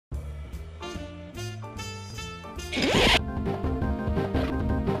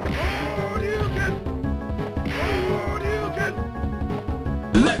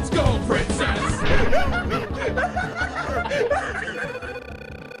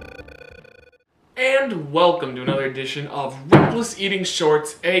And welcome to another edition of Reckless Eating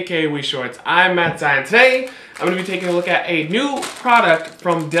Shorts, aka We Shorts. I'm Matt Zion. Today, I'm going to be taking a look at a new product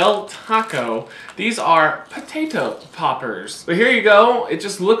from Del Taco. These are potato poppers. So here you go. It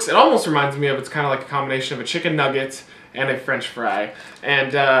almost reminds me of, it's kind of like a combination of a chicken nugget and a French fry.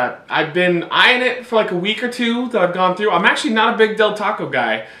 And I've been eyeing it for like a week or two that I've gone through. I'm actually not a big Del Taco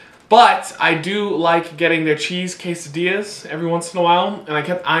guy, but I do like getting their cheese quesadillas every once in a while, and I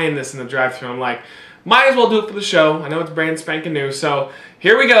kept eyeing this in the drive-thru. I'm like, might as well do it for the show. I know it's brand spanking new, so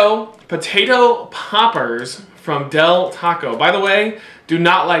here we go. Potato poppers from Del Taco. By the way, do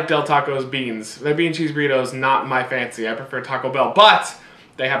not like Del Taco's beans. Their bean cheese burritos, not my fancy. I prefer Taco Bell, but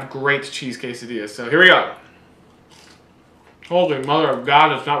they have great cheese quesadillas. So here we go. Holy mother of God,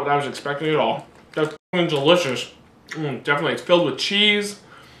 that's not what I was expecting at all. That's delicious. Definitely, it's filled with cheese.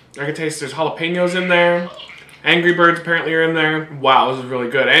 I can taste there's jalapenos in there. Angry Birds apparently are in there. Wow, this is really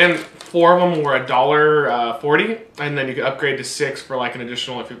good. And 4 of them were $1.40, and then you could upgrade to 6 for like an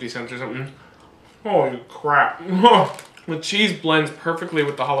additional like 50 cents or something. Holy crap. The cheese blends perfectly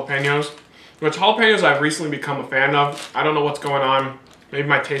with the jalapenos, which jalapenos I've recently become a fan of. I don't know what's going on. Maybe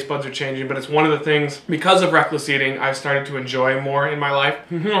my taste buds are changing, but it's one of the things, because of reckless eating, I've started to enjoy more in my life.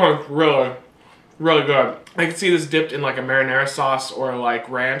 It's really good. I could see this dipped in like a marinara sauce or like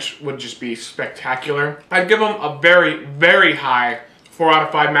ranch would just be spectacular. I'd give them a very, very high 4 out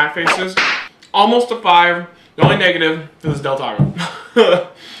of 5 matte faces. Almost a 5. The only negative is Del Taco.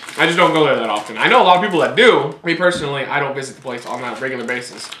 I just don't go there that often. I know a lot of people that do. Me personally, I don't visit the place on a regular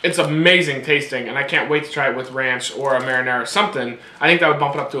basis. It's amazing tasting, and I can't wait to try it with ranch or a marinara or something. I think that would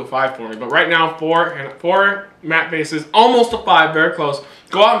bump it up to a 5 for me. But right now, 4 matte faces, almost a 5, very close.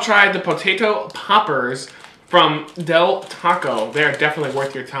 Go out and try the potato poppers from Del Taco. They are definitely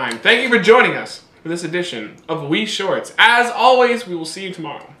worth your time. Thank you for joining us for this edition of We Shorts. As always, we will see you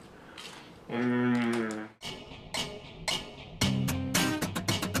tomorrow.